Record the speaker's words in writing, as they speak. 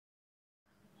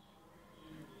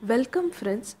Welcome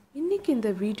friends. இன்றைக்கி இந்த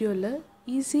வீடியோவில்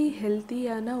ஈஸி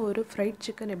ஹெல்த்தியான ஒரு ஃப்ரைட்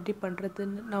சிக்கன் எப்படி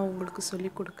பண்ணுறதுன்னு நான் உங்களுக்கு சொல்லி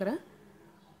கொடுக்குறேன்.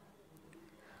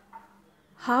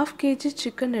 1/2 kg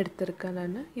சிக்கன் எடுத்திருக்கேன்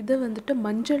நான். இதை வந்துட்டு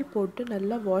மஞ்சள் போட்டு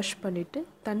நல்லா வாஷ் பண்ணிவிட்டு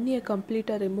தண்ணியை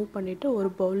கம்ப்ளீட்டாக ரிமூவ் பண்ணிவிட்டு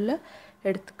ஒரு பவுலில்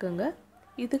எடுத்துக்கோங்க.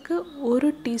 இதுக்கு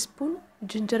 1 teaspoon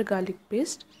ginger garlic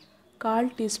paste,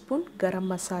 1/4 teaspoon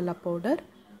garam masala powder,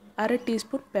 1/2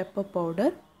 teaspoon pepper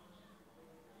powder,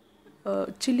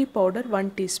 chili powder 1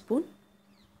 teaspoon,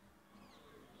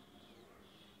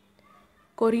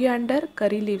 coriander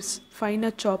curry leaves fine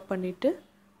chop பண்ணிட்டு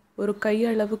ஒரு கை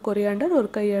அளவு coriander ஒரு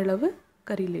கை அளவு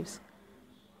curry leaves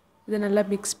இத நல்லா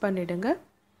mix பண்ணிடுங்க.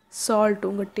 salt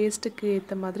உங்க டேஸ்ட்க்கு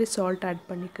ஏத்த மாதிரி salt ஆட்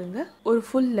பண்ணிக்கங்க. ஒரு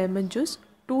full lemon juice,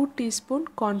 2 teaspoon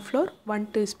corn flour, 1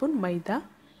 teaspoon மைதா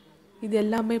இது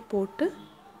எல்லாமே போட்டு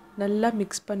நல்லா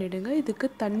mix பண்ணிடுங்க. இதுக்கு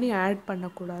தண்ணி ஆட் பண்ண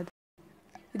கூடாது.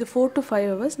 இது 4 to 5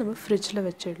 hours நம்ம ஃப்ரிட்ஜில்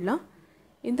வச்சிடலாம்.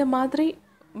 இந்த மாதிரி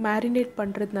மேரினேட்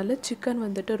பண்ணுறதுனால சிக்கன்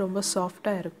வந்துட்டு ரொம்ப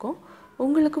சாஃப்டாக இருக்கும்.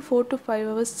 உங்களுக்கு 4 to 5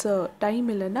 hours டைம்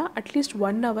இல்லைன்னா அட்லீஸ்ட்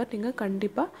 1 hour நீங்கள்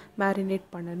கண்டிப்பாக மேரினேட்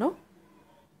பண்ணணும்.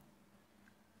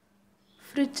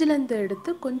 ஃப்ரிட்ஜிலேருந்து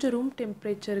எடுத்து கொஞ்சம் ரூம்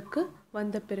டெம்பரேச்சருக்கு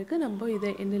வந்த பிறகு நம்ம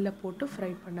இதை எண்ணெயில் போட்டு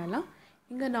ஃப்ரை பண்ணலாம்.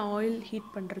 இங்கே நான் ஆயில்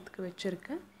ஹீட் பண்ணுறதுக்கு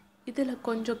வச்சுருக்கேன். இதில்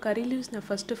கொஞ்சம் கறி லீவ்ஸ் நான்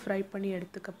ஃபஸ்ட்டு ஃப்ரை பண்ணி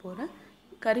எடுத்துக்க போகிறேன்.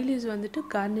 கறி லீவ்ஸ் வந்துட்டு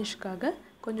கார்னிஷ்காக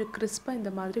கொஞ்சம் கிறிஸ்பாக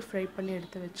இந்த மாதிரி ஃப்ரை பண்ணி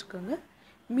எடுத்து வச்சுக்கோங்க.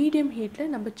 மீடியம்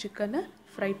ஹீட்டில் நம்ம சிக்கனை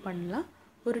ஃப்ரை பண்ணலாம்.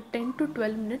 ஒரு 10 to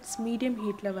 12 minutes மீடியம்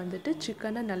ஹீட்டில் வந்துட்டு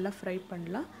சிக்கனை நல்லா ஃப்ரை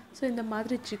பண்ணலாம். ஸோ இந்த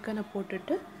மாதிரி சிக்கனை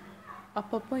போட்டுட்டு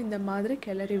அப்பப்போ இந்த மாதிரி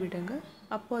கிளறி விடுங்க.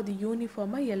 அப்போ அது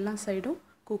யூனிஃபார்மாக எல்லா சைடும்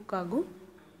குக் ஆகும்.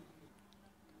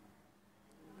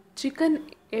 சிக்கன்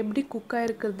எப்படி குக்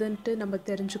ஆகிருக்குதுன்ட்டு நம்ம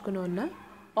தெரிஞ்சுக்கணுன்னா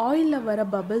ஆயிலில் வர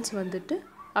பபிள்ஸ் வந்துட்டு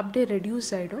அப்படியே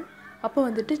ரெடியூஸ் ஆகிடும். அப்போ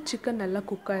வந்துட்டு சிக்கன் நல்லா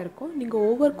குக்காக இருக்கும். நீங்கள்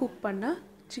ஓவர் குக் பண்ணால்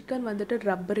சிக்கன் வந்துட்டு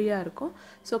ரப்பரியாக இருக்கும்.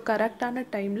 ஸோ கரெக்டான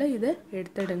டைமில் இதை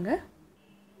எடுத்துடுங்க.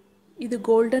 இது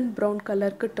கோல்டன் ப்ரௌன்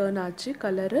கலருக்கு டர்ன் ஆச்சு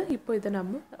கலரு. இப்போ இதை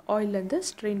நம்ம ஆயிலேருந்து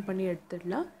ஸ்ட்ரெயின் பண்ணி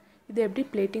எடுத்துடலாம். இதை எப்படி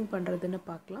பிளேட்டிங் பண்ணுறதுன்னு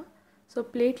பார்க்கலாம். ஸோ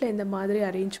பிளேட்டில் இந்த மாதிரி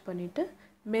அரேஞ்ச் பண்ணிவிட்டு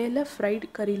மேலே ஃப்ரைட்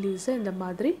கறி லீவ்ஸை இந்த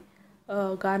மாதிரி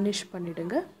கார்னிஷ்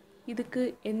பண்ணிவிடுங்க. இதுக்கு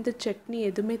எந்த சட்னி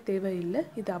எதுவுமே தேவையில்லை.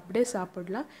 இது அப்படியே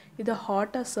சாப்பிடலாம். இதை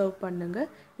ஹாட்டாக சர்வ் பண்ணுங்கள்.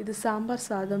 இது சாம்பார்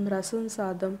சாதம், ரசம்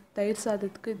சாதம், தயிர்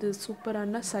சாதத்துக்கு இது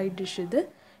சூப்பரான சைட் டிஷ்.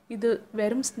 இது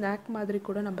வெறும் ஸ்நாக் மாதிரி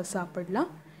கூட நம்ம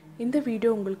சாப்பிடலாம். இந்த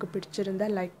வீடியோ உங்களுக்கு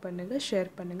பிடிச்சிருந்தால் லைக் பண்ணுங்கள், ஷேர்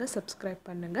பண்ணுங்கள், சப்ஸ்கிரைப்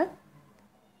பண்ணுங்கள்.